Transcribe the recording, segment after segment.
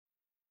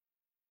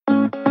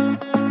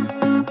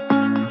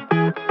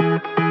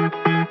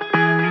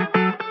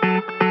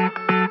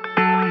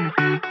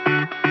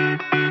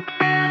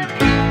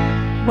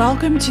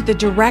welcome to the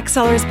Direct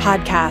Sellers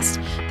Podcast,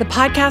 the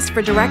podcast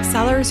for direct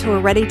sellers who are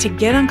ready to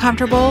get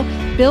uncomfortable,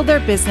 build their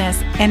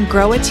business, and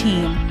grow a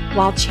team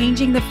while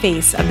changing the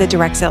face of the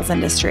direct sales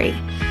industry.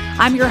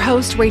 I'm your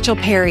host, Rachel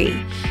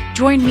Perry.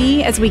 Join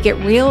me as we get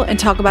real and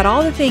talk about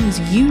all the things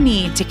you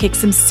need to kick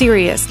some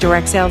serious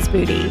direct sales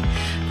booty.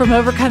 From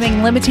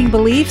overcoming limiting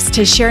beliefs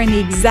to sharing the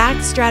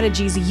exact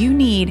strategies you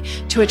need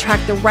to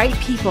attract the right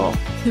people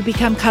who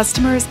become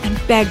customers and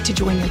beg to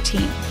join your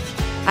team.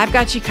 I've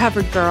got you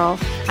covered, girl.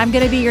 I'm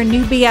going to be your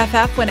new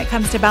BFF when it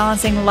comes to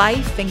balancing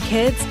life and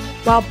kids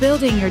while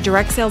building your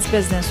direct sales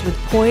business with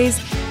poise,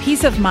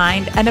 peace of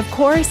mind, and of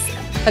course,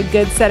 a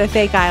good set of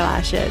fake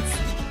eyelashes.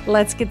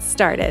 Let's get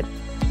started.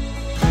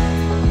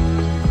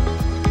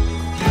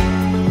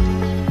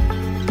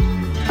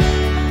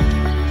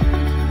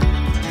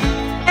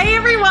 Hey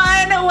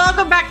everyone,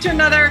 welcome back to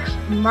another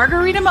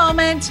Margarita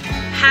Moment,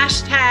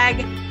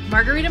 hashtag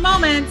Margarita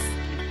Moments.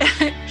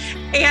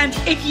 And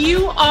if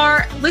you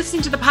are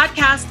listening to the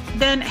podcast,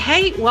 then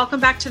hey,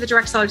 welcome back to the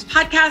Direct Sellers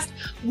Podcast.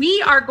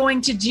 We are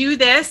going to do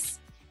this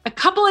a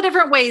couple of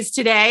different ways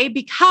today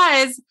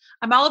because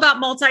I'm all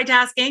about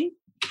multitasking.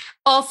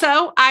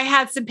 Also, I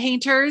had some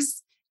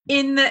painters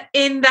in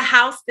the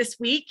house this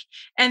week,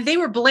 and they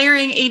were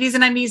blaring 80s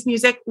and 90s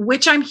music,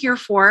 which I'm here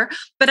for.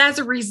 But as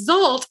a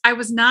result, I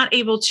was not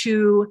able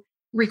to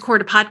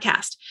record a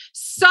podcast.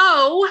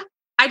 So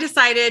I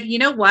decided, you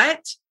know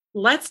what?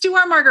 Let's do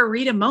our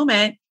Margarita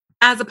Moment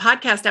as a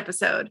podcast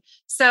episode.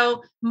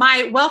 So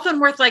my Wealth and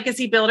Worth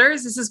Legacy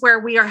Builders, this is where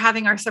we are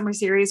having our summer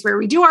series where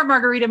we do our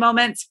Margarita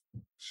Moments.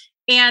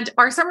 And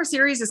our summer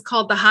series is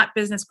called the Hot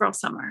Business Girl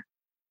Summer.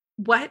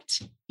 What?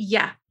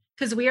 Yeah,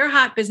 because we are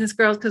hot business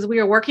girls, because we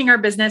are working our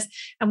business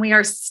and we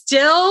are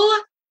still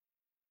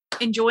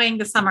enjoying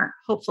the summer,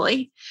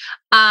 hopefully.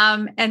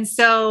 And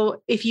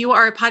so if you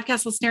are a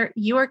podcast listener,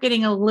 you are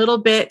getting a little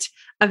bit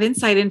of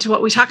insight into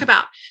what we talk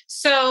about.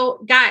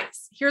 So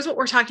guys, here's what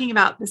we're talking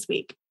about this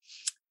week.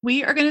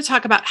 We are going to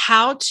talk about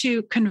how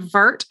to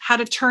convert, how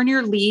to turn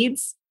your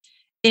leads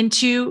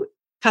into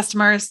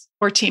customers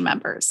or team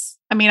members.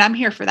 I mean, I'm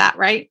here for that,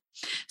 right?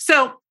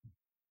 So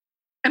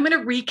I'm going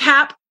to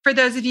recap for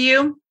those of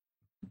you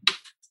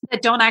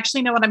that don't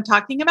actually know what I'm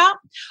talking about,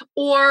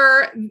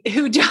 or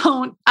who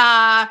don't,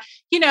 are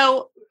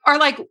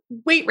like,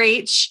 wait,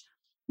 Rach,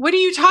 what are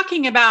you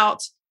talking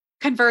about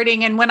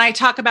converting? And when I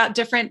talk about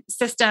different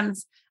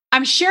systems,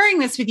 I'm sharing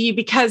this with you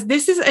because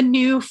this is a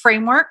new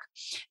framework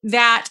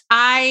that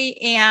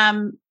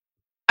I've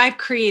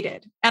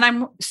created. And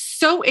I'm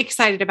so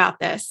excited about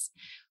this.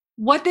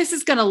 What this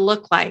is going to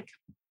look like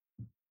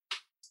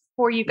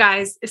for you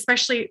guys,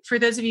 especially for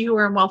those of you who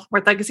are in Wealth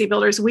Worth Legacy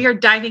Builders, we are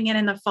diving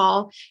in the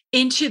fall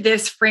into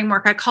this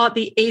framework. I call it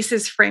the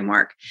ACEs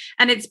framework.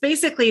 And it's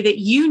basically that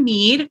you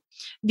need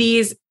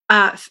these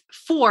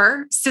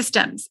 4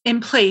 systems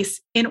in place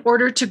in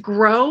order to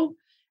grow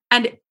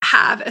and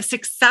have a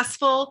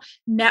successful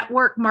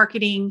network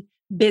marketing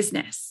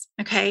business.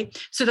 Okay.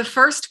 So the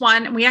first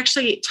one, and we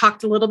actually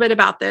talked a little bit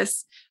about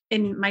this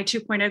in my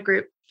 2.0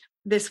 group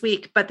this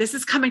week, but this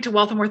is coming to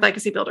Wealth and Worth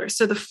Legacy Builders.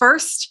 So the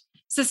first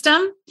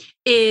system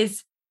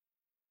is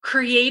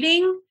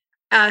creating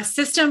a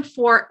system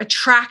for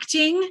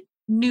attracting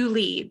new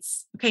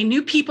leads. Okay.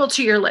 New people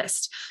to your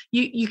list.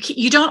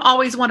 You don't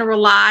always want to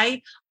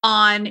rely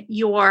on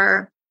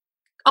your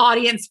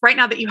audience right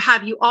now that you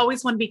have. You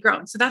always want to be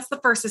growing. So that's the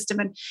first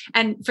system.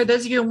 And for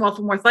those of you in Wealth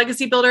and Worth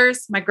Legacy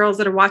Builders, my girls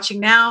that are watching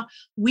now,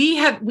 we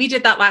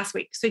did that last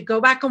week. So go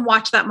back and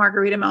watch that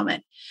Margarita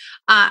Moment.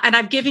 And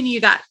I've given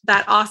you that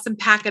awesome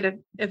packet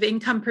of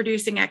income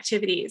producing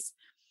activities.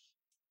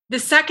 The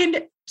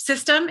second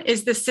system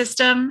is the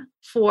system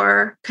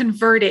for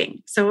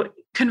converting. So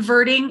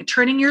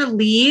turning your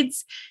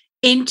leads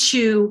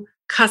into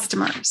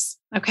customers.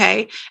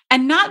 Okay.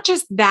 And not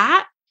just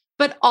that,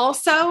 but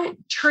also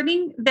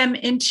turning them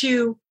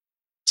into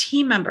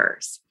team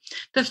members.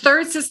 The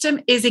third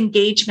system is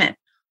engagement.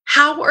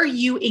 How are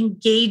you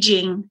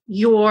engaging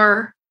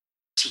your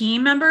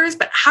team members?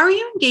 But how are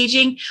you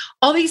engaging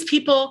all these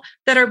people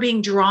that are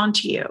being drawn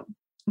to you?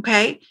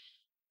 Okay.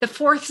 The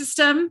fourth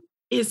system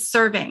is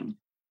serving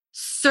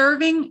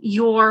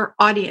your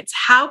audience.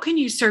 How can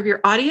you serve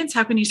your audience?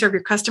 How can you serve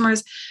your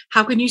customers?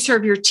 How can you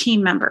serve your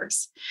team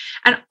members?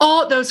 And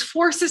all those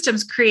 4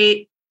 systems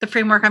create the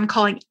framework I'm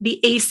calling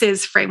the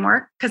ACEs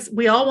framework, because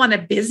we all want a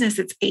business.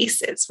 It's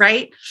ACEs,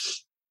 right?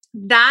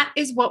 That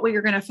is what we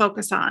are going to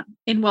focus on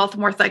in Wealth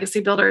and Worth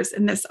Legacy Builders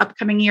in this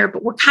upcoming year.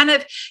 But we're kind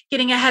of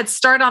getting a head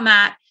start on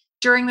that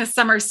during the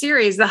summer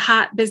series, the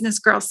Hot Business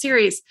Girl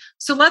series.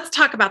 So let's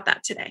talk about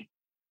that today.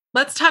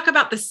 Let's talk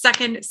about the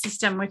second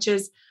system, which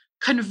is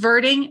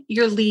converting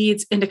your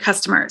leads into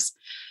customers.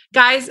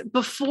 Guys,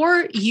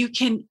 before you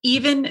can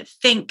even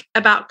think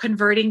about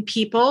converting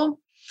people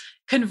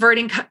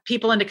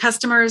into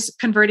customers,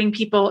 converting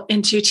people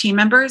into team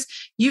members,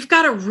 you've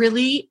got to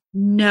really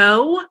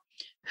know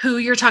who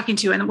you're talking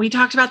to. And we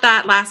talked about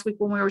that last week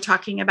when we were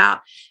talking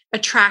about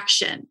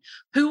attraction.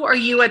 Who are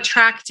you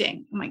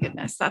attracting? Oh my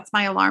goodness, that's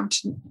my alarm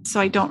so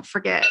I don't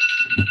forget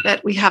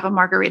that we have a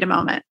Margarita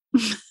Moment.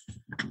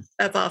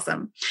 That's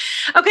awesome.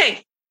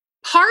 Okay.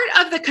 Part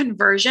of the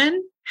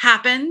conversion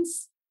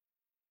happens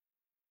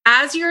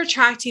as you're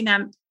attracting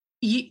them.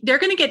 They're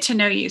going to get to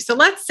know you. So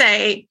let's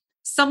say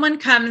someone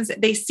comes,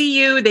 they see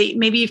you,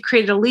 maybe you've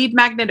created a lead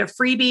magnet, a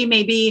freebie,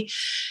 maybe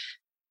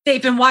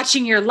they've been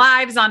watching your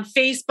lives on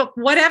Facebook,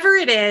 whatever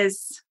it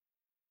is,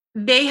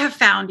 they have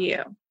found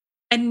you.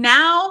 And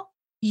now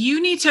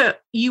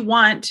you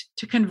want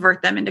to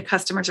convert them into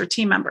customers or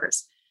team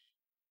members.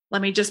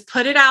 Let me just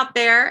put it out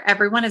there.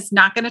 Everyone is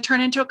not going to turn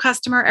into a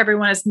customer.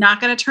 Everyone is not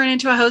going to turn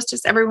into a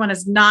hostess. Everyone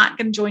is not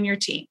going to join your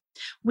team.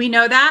 We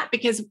know that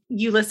because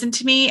you listen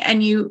to me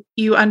and you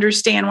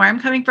understand where I'm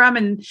coming from.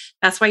 And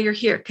that's why you're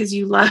here, because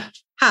you love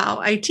how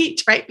I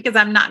teach, right? Because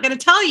I'm not going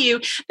to tell you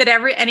that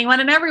anyone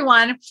and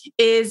everyone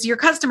is your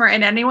customer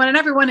and anyone and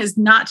everyone is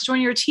not to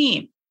join your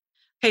team.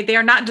 Okay. They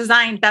are not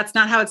designed. That's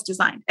not how it's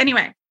designed.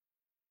 Anyway.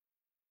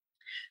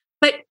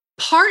 But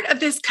part of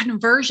this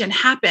conversion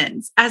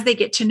happens as they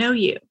get to know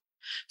you.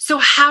 So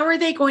how are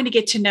they going to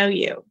get to know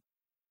you?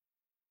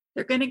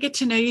 They're going to get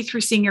to know you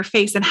through seeing your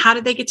face. And how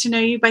did they get to know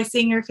you? By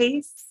seeing your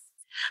face?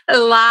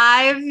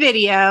 Live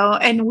video.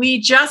 And we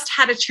just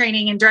had a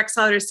training in Direct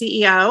Seller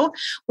CEO,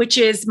 which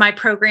is my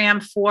program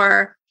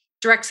for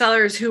direct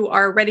sellers who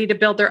are ready to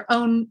build their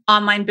own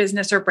online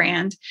business or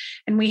brand.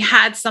 And we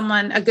had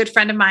a good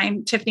friend of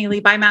mine, Tiffany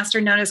Lee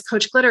Bymaster, known as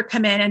Coach Glitter,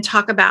 come in and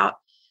talk about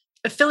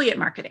affiliate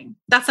marketing.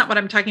 That's not what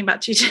I'm talking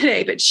about to you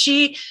today, but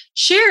she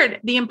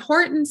shared the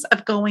importance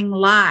of going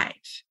live.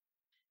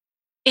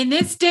 In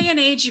this day and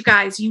age, you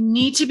guys, you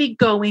need to be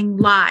going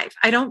live.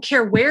 I don't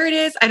care where it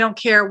is. I don't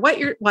care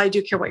I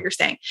do care what you're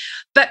saying,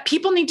 but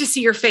people need to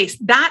see your face.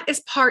 That is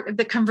part of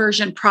the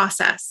conversion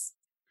process.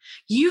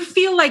 You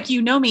feel like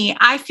you know me.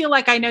 I feel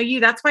like I know you.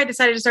 That's why I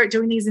decided to start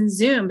doing these in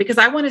Zoom, because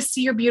I want to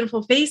see your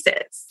beautiful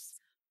faces.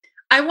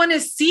 I want to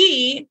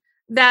see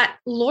that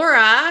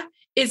Laura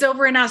is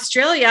over in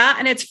Australia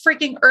and it's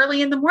freaking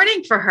early in the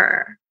morning for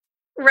her,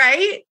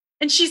 right?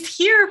 And she's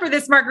here for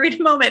this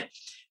margarita moment,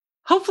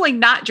 hopefully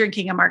not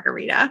drinking a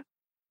margarita,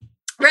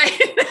 right?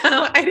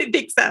 No, I didn't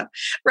think so,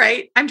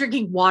 right? I'm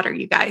drinking water,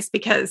 you guys,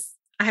 because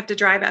I have to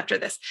drive after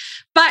this.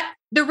 But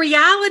the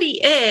reality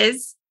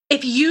is,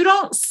 if you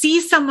don't see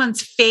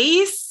someone's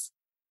face,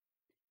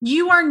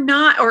 you are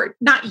not, or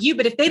not you,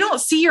 but if they don't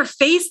see your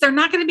face, they're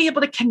not going to be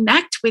able to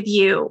connect with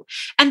you.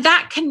 And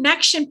that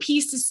connection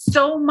piece is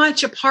so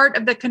much a part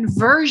of the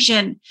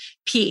conversion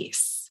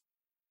piece.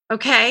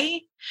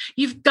 Okay.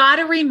 You've got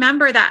to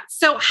remember that.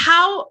 So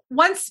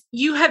once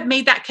you have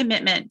made that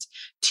commitment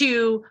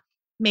to,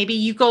 maybe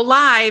you go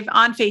live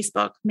on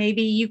Facebook,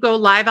 maybe you go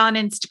live on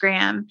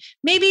Instagram,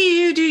 maybe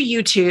you do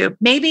YouTube,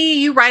 maybe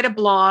you write a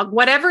blog,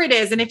 whatever it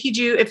is. And if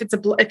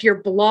your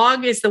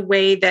blog is the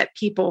way that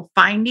people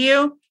find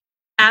you,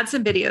 add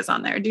some videos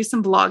on there, do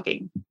some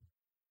blogging.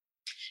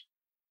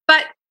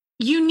 But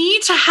you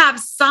need to have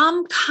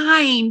some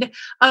kind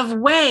of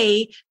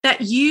way that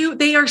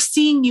they are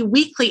seeing you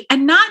weekly,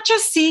 and not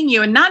just seeing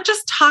you and not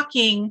just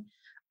talking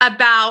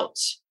about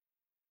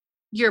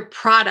your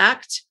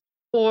product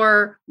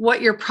or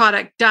what your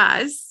product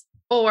does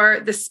or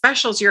the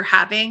specials you're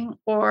having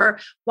or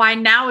why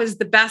now is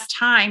the best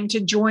time to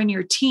join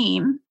your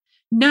team.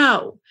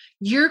 No,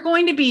 you're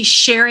going to be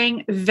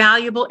sharing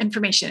valuable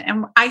information.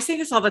 And I say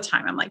this all the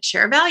time. I'm like,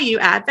 share value,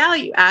 add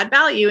value, add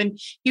value. And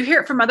you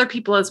hear it from other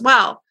people as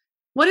well.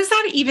 What does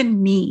that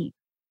even mean?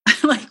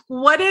 Like,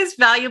 what does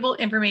valuable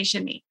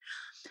information mean?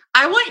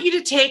 I want you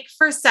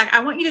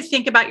to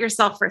think about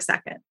yourself for a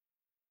second.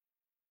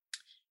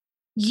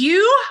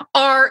 You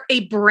are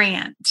a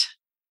brand.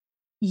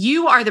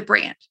 You are the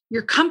brand.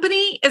 Your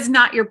company is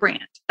not your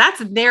brand. That's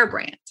their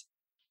brand.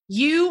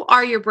 You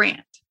are your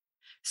brand.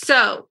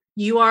 So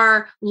you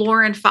are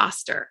Lauren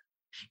Foster.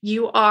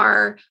 You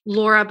are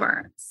Laura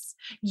Burns.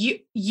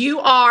 You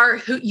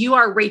are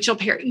Rachel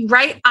Perry,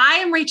 right? I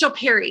am Rachel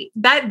Perry.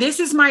 This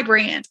is my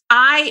brand.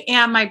 I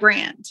am my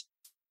brand.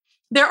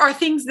 There are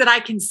things that I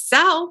can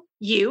sell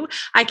you.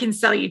 I can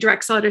sell you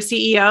Direct Seller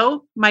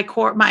CEO, my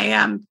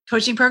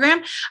coaching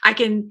program. I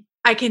can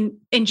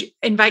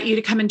invite you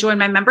to come and join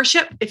my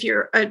membership if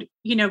you're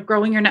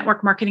growing your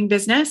network marketing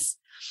business.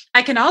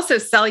 I can also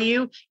sell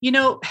you,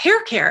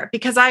 hair care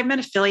because I'm an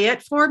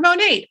affiliate for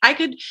Monat. I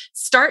could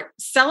start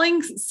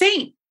selling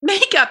Saint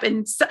makeup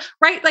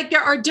right? Like,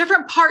 there are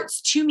different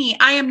parts to me.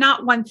 I am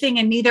not one thing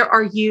and neither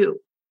are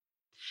you.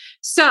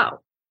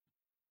 So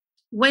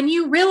when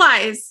you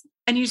realize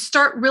and you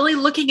start really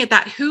looking at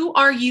that, who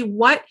are you?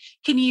 What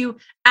can you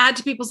add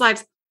to people's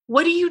lives?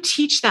 What do you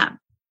teach them?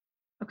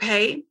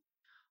 Okay.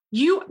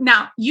 You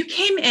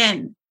came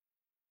in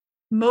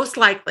most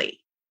likely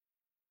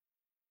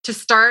to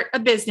start a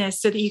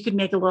business so that you could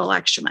make a little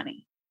extra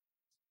money.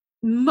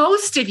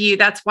 Most of you,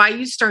 that's why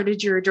you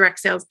started your direct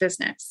sales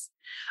business.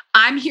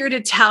 I'm here to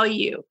tell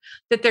you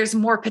that there's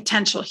more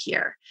potential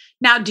here.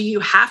 Now, do you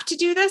have to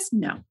do this?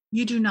 No,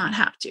 you do not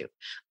have to.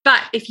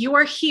 But if you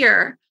are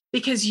here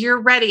because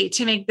you're ready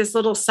to make this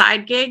little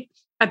side gig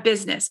a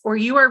business, or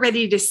you are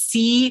ready to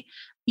see,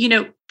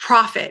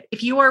 profit,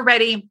 if you are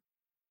ready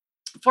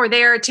for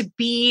there to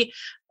be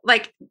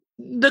like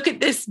look at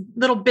this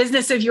little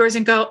business of yours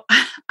and go,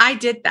 I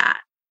did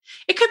that.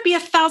 It could be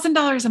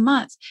 $1,000 a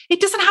month. It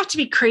doesn't have to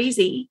be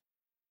crazy,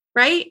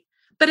 right?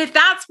 But if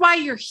that's why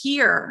you're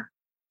here,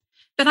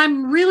 then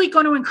I'm really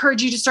going to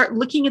encourage you to start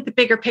looking at the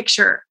bigger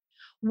picture.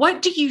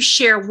 What do you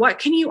share? What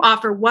can you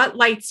offer? What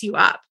lights you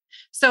up?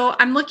 So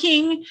I'm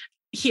looking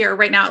here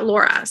right now at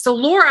Laura. So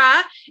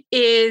Laura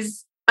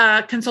is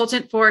a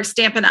consultant for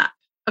Stampin' Up.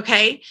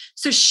 Okay.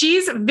 So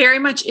she's very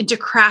much into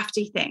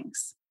crafty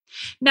things.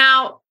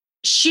 Now,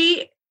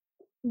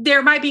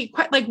 there might be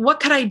quite like, what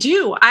could I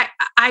do?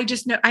 I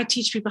just know I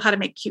teach people how to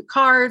make cute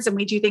cards and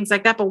we do things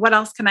like that. But what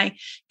else can I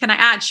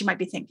add? She might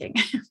be thinking.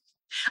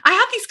 I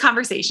have these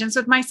conversations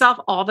with myself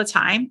all the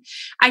time.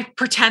 I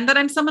pretend that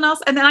I'm someone else.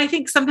 And then I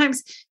think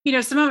sometimes,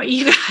 some of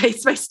you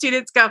guys, my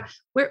students go,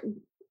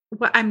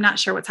 I'm not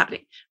sure what's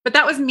happening, but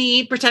that was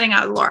me pretending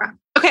I was Laura.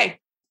 Okay.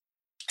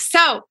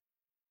 So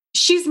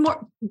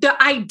the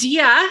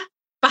idea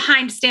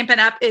behind Stampin'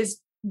 Up is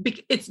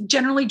it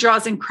generally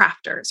draws in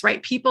crafters,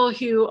 right? People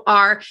who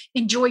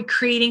enjoy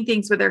creating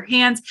things with their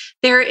hands.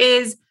 There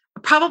is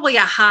probably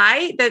a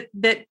high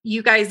that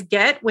you guys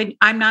get when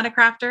I'm not a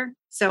crafter.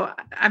 So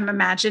I'm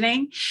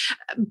imagining,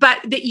 but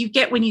that you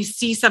get when you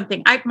see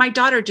something. My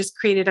daughter just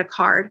created a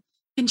card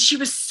and she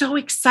was so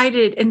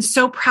excited and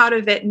so proud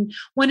of it and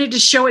wanted to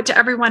show it to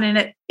everyone.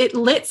 And it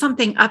lit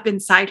something up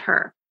inside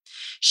her.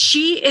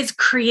 She is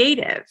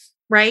creative,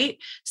 right?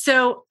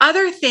 So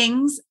other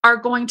things are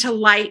going to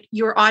light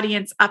your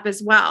audience up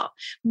as well.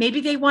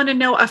 Maybe they want to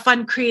know a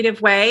fun,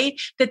 creative way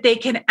that they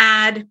can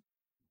add,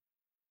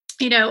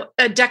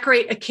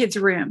 decorate a kid's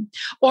room,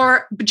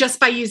 or just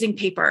by using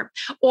paper.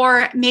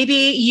 Or maybe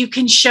you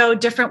can show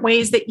different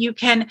ways that you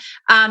can,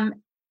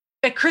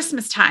 at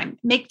Christmas time,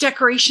 make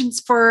decorations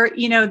for,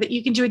 that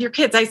you can do with your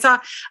kids. I saw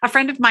a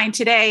friend of mine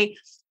today.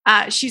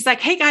 She's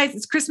like, hey guys,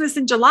 it's Christmas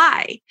in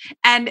July.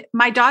 And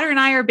my daughter and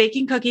I are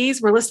baking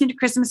cookies. We're listening to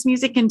Christmas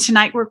music. And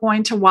tonight we're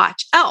going to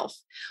watch Elf.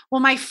 Well,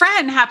 my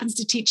friend happens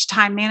to teach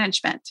time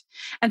management.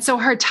 And so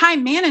her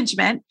time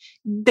management,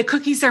 the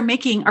cookies they're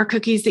making are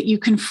cookies that you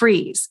can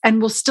freeze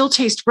and will still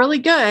taste really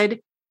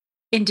good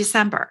in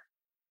December.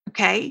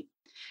 Okay.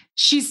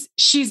 She's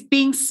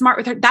being smart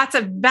with her. That's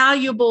a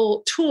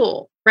valuable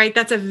tool, right?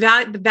 That's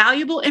the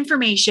valuable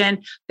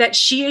information that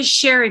she is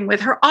sharing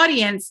with her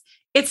audience.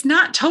 It's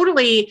not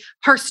totally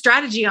her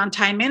strategy on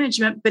time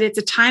management, but it's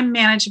a time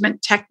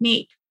management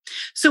technique.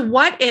 So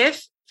what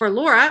if for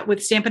Laura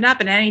with Stampin' Up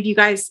and any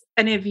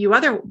of you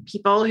other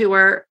people who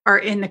are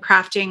in the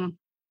crafting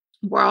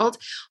world,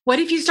 what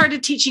if you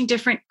started teaching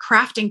different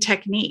crafting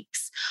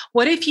techniques?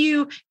 What if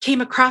you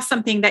came across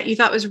something that you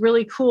thought was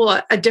really cool,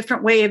 a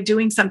different way of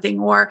doing something?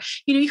 Or,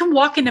 you can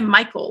walk into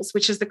Michael's,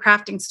 which is the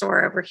crafting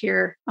store over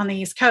here on the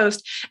East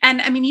Coast.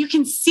 And I mean, you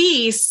can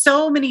see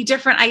so many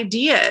different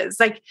ideas,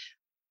 like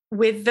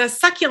with the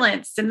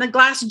succulents and the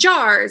glass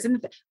jars.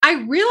 And I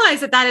realize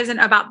that isn't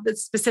about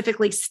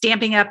specifically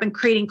stamping up and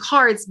creating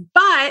cards,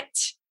 but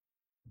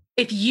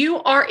if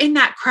you are in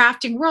that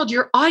crafting world,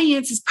 your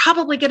audience is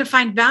probably going to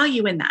find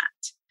value in that,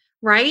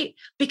 right?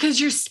 Because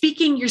you're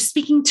speaking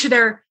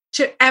to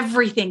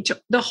everything,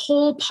 to the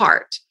whole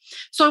part.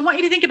 So I want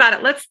you to think about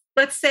it.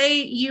 Let's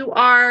say you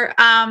are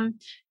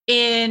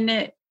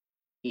in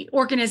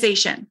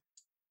organization.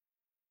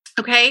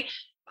 Okay.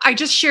 I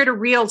just shared a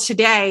reel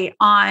today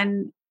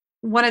on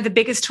one of the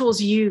biggest tools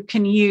you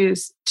can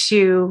use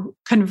to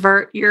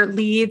convert your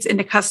leads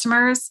into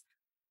customers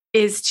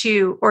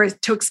to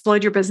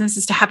explode your business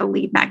is to have a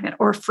lead magnet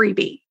or a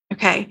freebie.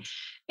 Okay.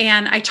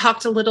 And I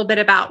talked a little bit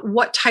about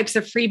what types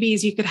of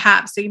freebies you could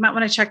have. So you might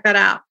want to check that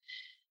out.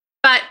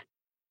 But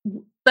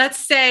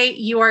let's say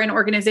you are an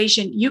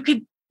organization. You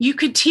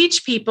could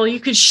teach people, you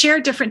could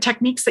share different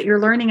techniques that you're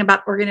learning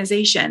about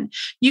organization.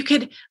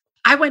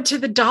 I went to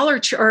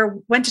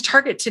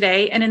Target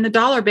today, and in the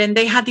dollar bin,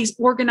 they had these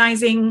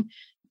organizing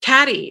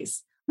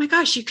caddies. Oh my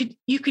gosh,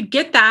 you could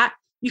get that.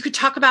 You could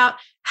talk about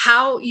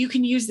how you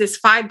can use this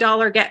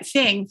 $5 get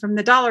thing from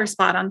the dollar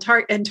spot on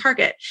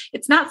Target.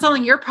 It's not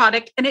selling your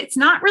product, and it's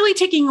not really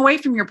taking away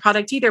from your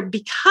product either,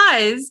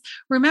 because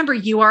remember,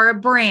 you are a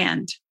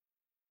brand.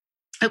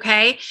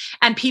 Okay.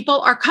 And people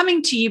are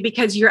coming to you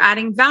because you're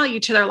adding value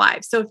to their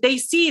lives. So if they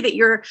see that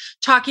you're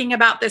talking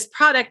about this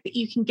product that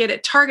you can get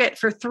at Target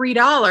for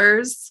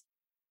 $3,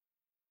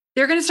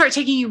 they're going to start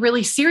taking you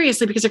really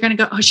seriously, because they're going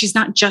to go, oh, she's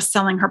not just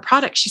selling her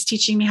product. She's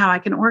teaching me how I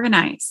can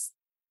organize.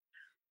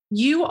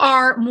 You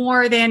are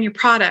more than your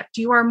product.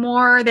 You are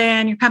more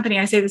than your company.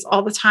 I say this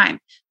all the time.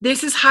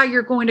 This is how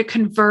you're going to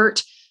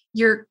convert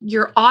your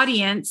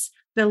audience,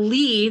 the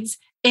leads,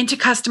 into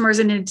customers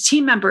and into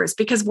team members,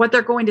 because what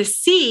they're going to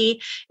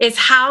see is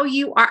how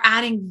you are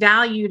adding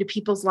value to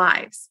people's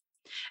lives.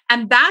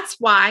 And that's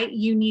why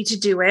you need to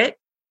do it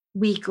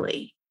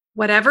weekly.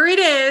 Whatever it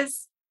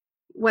is,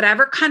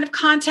 whatever kind of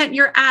content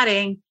you're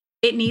adding,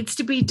 it needs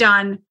to be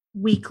done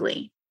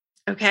weekly.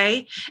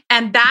 Okay.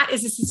 And that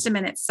is a system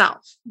in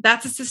itself.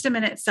 That's a system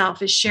in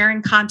itself, is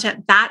sharing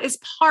content. That is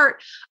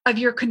part of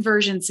your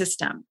conversion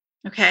system.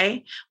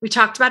 Okay. We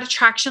talked about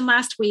attraction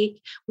last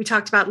week. We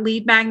talked about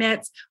lead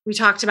magnets. We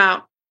talked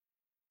about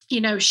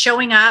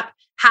showing up,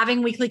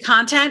 having weekly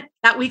content,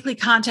 that weekly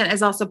content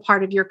is also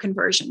part of your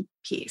conversion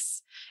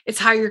piece. It's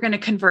how you're going to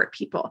convert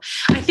people.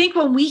 I think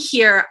when we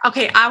hear,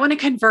 okay, I want to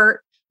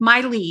convert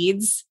my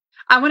leads.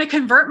 I want to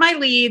convert my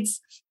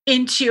leads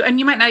into, and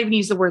you might not even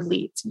use the word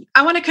leads.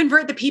 I want to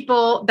convert the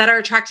people that are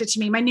attracted to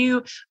me, my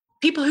new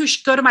people who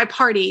should go to my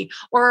party,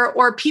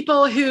 or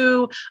people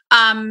who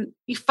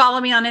follow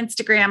me on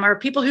Instagram, or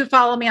people who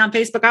follow me on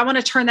Facebook. I want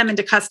to turn them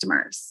into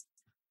customers.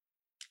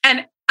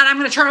 And I'm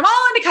going to turn them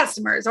all into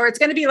customers, or it's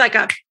going to be like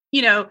a,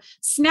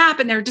 snap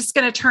and they're just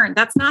going to turn.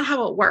 That's not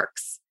how it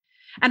works.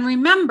 And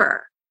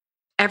remember,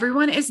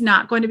 everyone is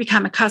not going to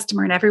become a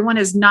customer, and everyone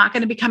is not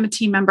going to become a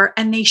team member,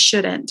 and they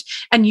shouldn't.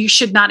 And you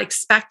should not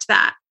expect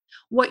that.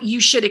 What you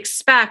should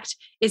expect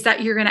is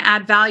that you're going to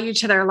add value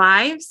to their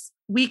lives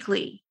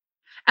weekly,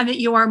 and that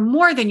you are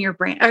more than your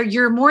brand, or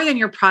you're more than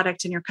your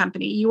product in your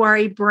company. You are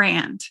a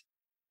brand.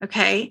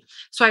 Okay.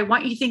 So I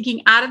want you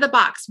thinking out of the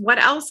box.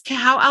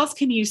 How else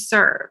can you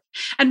serve?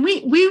 And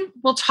we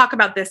will talk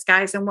about this,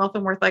 guys, in Wealth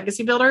and Worth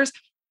Legacy Builders.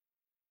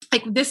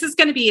 Like, this is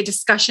going to be a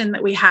discussion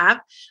that we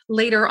have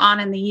later on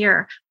in the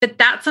year, but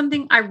that's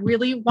something I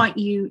really want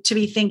you to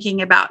be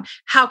thinking about.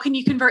 How can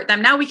you convert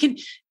them? Now we can,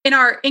 in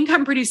our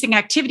income producing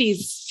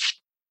activities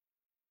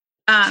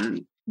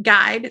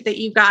guide that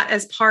you got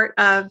as part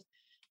of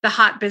the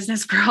Hot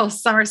Business Girl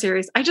Summer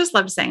Series. I just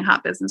love saying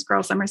Hot Business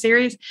Girl Summer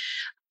Series.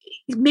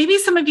 Maybe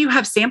some of you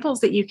have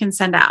samples that you can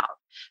send out.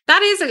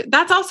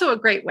 That's also a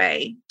great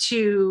way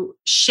to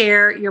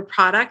share your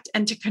product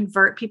and to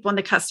convert people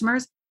into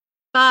customers.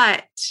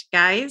 But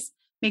guys,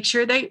 make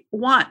sure they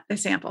want the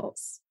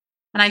samples.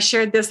 And I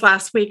shared this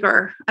last week,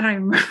 or I don't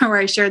even remember where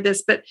I shared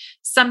this, but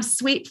some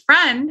sweet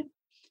friend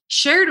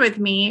shared with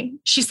me.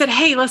 She said,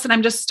 "Hey, listen,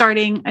 I'm just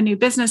starting a new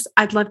business.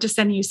 I'd love to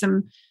send you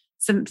some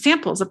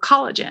samples of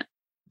collagen."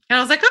 And I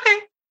was like, okay.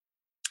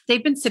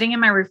 They've been sitting in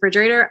my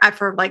refrigerator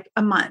for like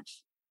a month.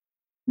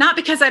 Not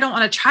because I don't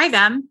want to try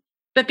them,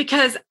 but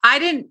because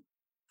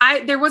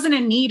there wasn't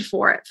a need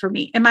for it for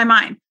me in my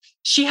mind.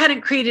 She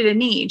hadn't created a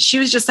need. She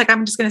was just like,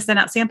 I'm just going to send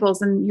out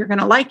samples and you're going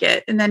to like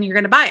it. And then you're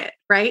going to buy it.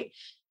 Right.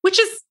 Which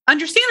is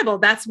understandable.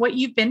 That's what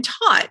you've been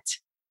taught.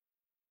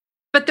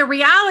 But the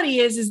reality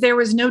is there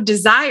was no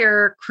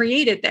desire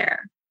created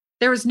there.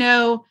 There was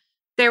no,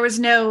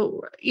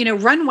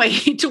 runway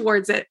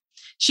towards it.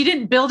 She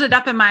didn't build it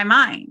up in my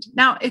mind.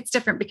 Now it's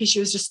different because she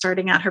was just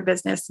starting out her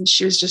business and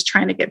she was just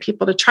trying to get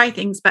people to try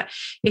things. But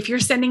if you're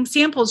sending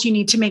samples, you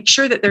need to make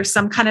sure that there's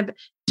some kind of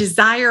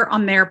desire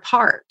on their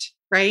part,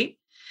 right?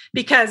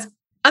 Because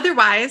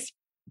otherwise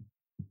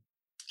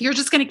you're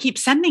just going to keep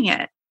sending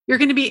it. You're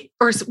going to be,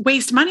 or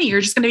waste money.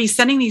 You're just going to be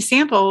sending these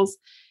samples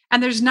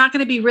and there's not going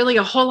to be really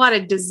a whole lot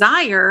of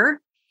desire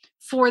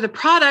for the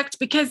product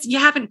because you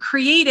haven't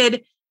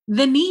created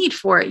the need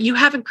for it. You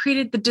haven't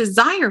created the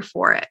desire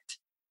for it.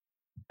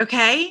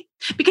 Okay.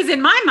 Because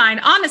in my mind,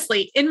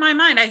 honestly,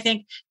 I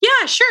think,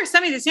 yeah, sure,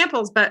 send me the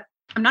samples, but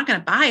I'm not going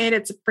to buy it.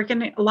 It's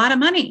a lot of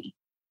money.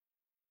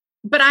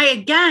 But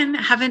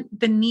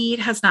the need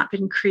has not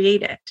been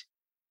created.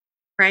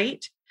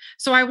 Right.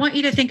 So I want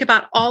you to think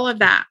about all of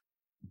that.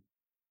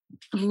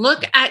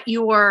 Look at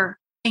your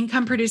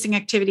income producing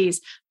activities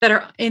that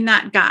are in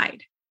that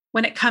guide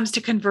when it comes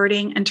to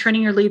converting and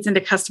turning your leads into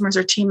customers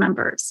or team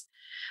members.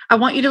 I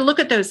want you to look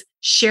at those,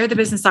 share the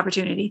business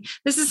opportunity.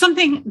 This is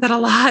something that a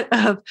lot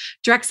of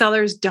direct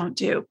sellers don't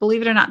do.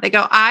 Believe it or not, they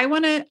go, I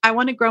want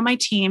to grow my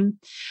team,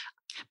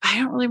 but I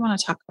don't really want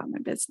to talk about my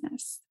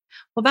business.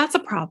 Well, that's a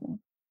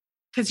problem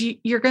because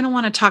you're going to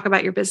want to talk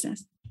about your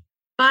business.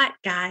 But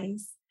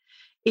guys,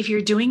 if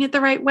you're doing it the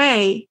right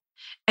way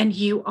and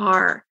you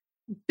are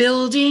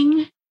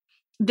building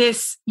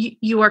this,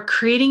 you are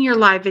creating your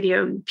live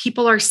video,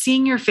 people are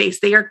seeing your face,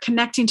 they are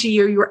connecting to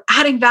you, you're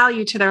adding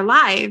value to their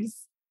lives,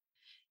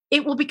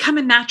 it will become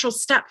a natural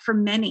step for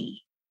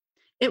many.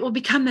 It will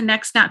become the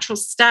next natural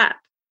step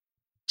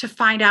to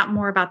find out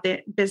more about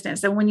the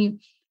business. And when you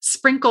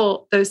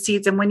sprinkle those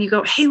seeds and when you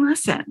go, hey,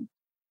 listen,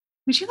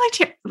 would you like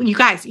to, you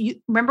guys,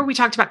 remember we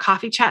talked about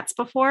coffee chats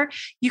before?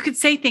 You could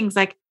say things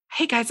like,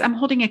 hey guys, I'm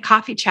holding a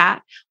coffee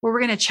chat where we're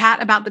going to chat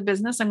about the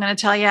business. I'm going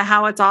to tell you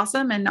how it's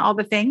awesome and all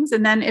the things.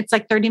 And then it's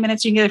like 30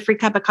 minutes, you can get a free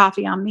cup of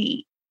coffee on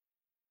me.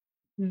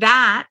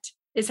 That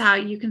is how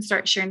you can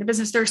start sharing the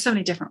business. There are so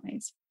many different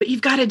ways, but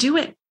you've got to do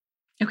it.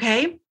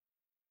 Okay.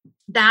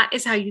 That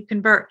is how you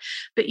convert.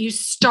 But you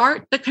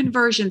start the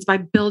conversions by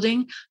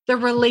building the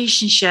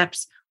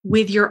relationships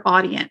with your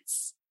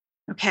audience.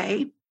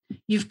 Okay.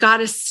 You've got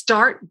to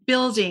start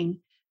building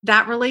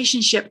that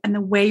relationship. And the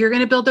way you're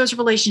going to build those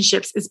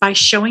relationships is by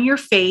showing your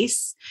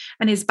face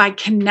and is by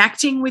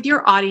connecting with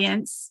your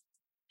audience.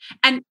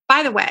 And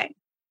by the way,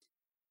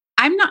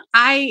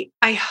 I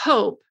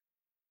hope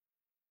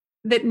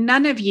that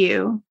none of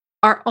you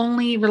are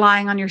only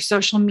relying on your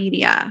social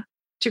media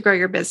to grow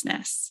your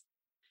business,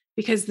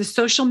 because the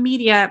social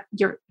media,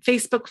 your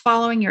Facebook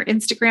following, your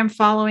Instagram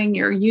following,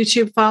 your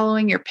YouTube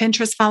following, your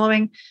Pinterest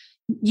following,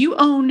 you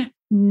own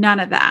none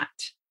of that.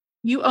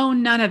 You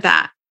own none of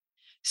that.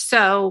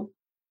 So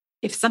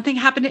if something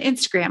happened to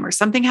Instagram or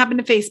something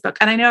happened to Facebook,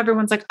 and I know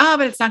everyone's like, oh,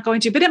 but it's not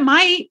going to, but it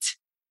might.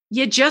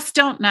 You just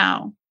don't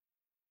know.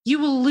 You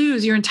will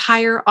lose your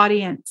entire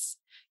audience.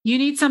 You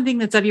need something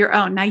that's of your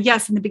own. Now,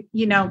 yes, you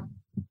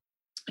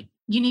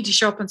need to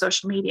show up on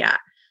social media,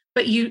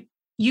 but you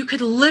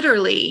could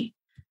literally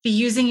be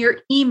using your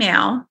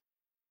email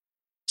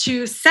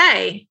to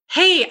say,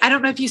 hey, I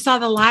don't know if you saw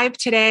the live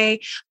today,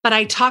 but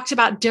I talked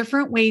about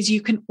different ways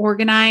you can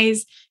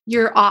organize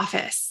your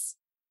office.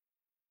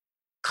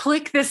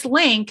 Click this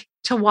link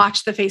to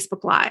watch the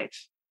Facebook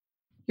Live.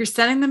 You're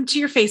sending them to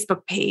your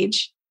Facebook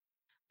page,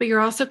 but you're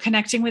also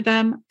connecting with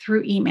them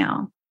through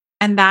email.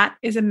 And that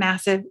is a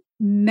massive,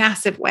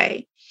 massive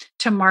way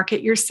to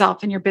market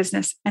yourself and your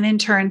business, and in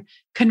turn,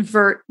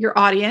 convert your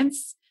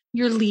audience,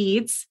 your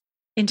leads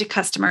into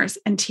customers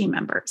and team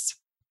members.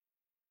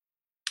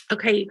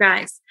 Okay, you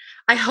guys,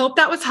 I hope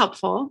that was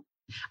helpful.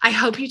 I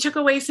hope you took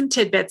away some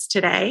tidbits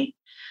today.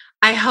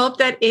 I hope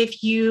that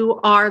if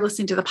you are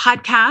listening to the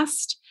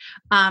podcast,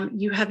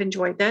 you have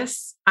enjoyed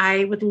this.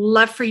 I would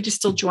love for you to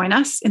still join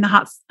us in the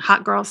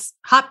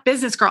Hot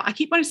Business Girl. I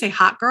keep wanting to say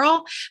hot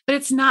girl, but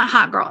it's not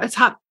hot girl. It's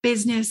Hot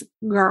Business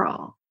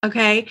Girl.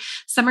 Okay.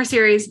 Summer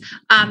series.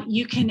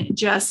 You can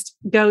just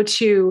go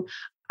to,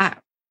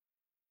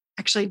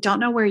 actually don't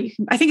know where you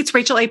can, I think it's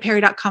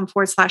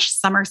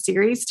rachelaperry.com/summer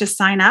series to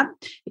sign up.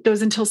 It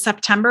goes until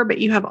September, but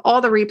you have all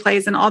the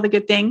replays and all the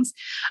good things.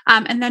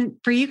 And then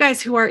for you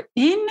guys who are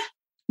in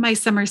my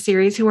summer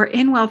series, who are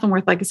in Wealth and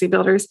Worth Legacy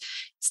Builders,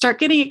 start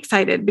getting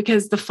excited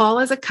because the fall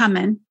is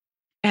a-coming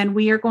and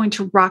we are going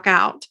to rock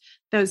out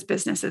those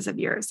businesses of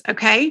yours.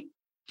 Okay.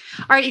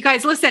 All right, you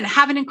guys, listen,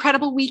 have an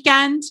incredible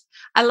weekend.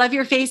 I love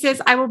your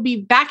faces. I will be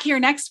back here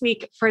next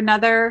week for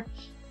another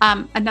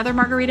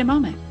margarita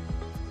moment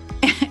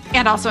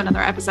and also another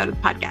episode of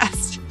the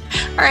podcast.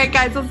 All right,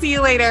 guys, I'll see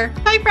you later.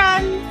 Bye,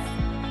 friends.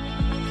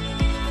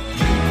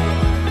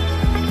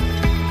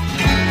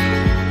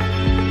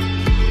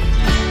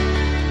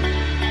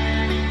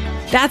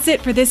 That's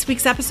it for this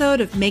week's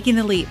episode of Making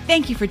the Leap.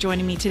 Thank you for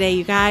joining me today,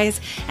 you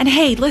guys. And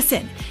hey,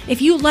 listen,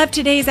 if you loved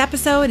today's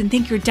episode and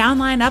think your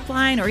downline,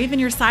 upline, or even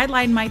your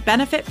sideline might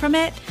benefit from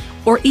it,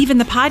 or even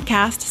the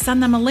podcast,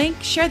 send them a link,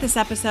 share this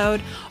episode,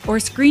 or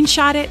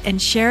screenshot it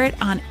and share it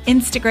on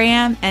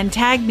Instagram and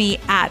tag me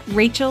at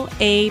Rachel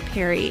A.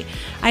 Perry.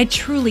 I'd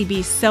truly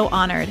be so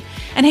honored.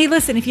 And hey,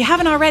 listen, if you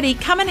haven't already,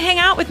 come and hang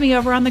out with me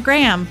over on the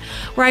gram,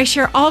 where I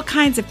share all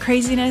kinds of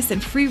craziness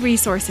and free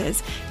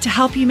resources to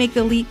help you make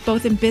the leap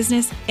both in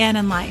business and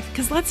in life.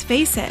 Because let's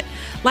face it,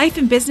 life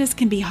and business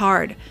can be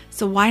hard.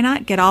 So why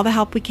not get all the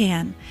help we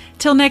can?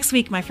 Till next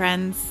week, my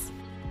friends.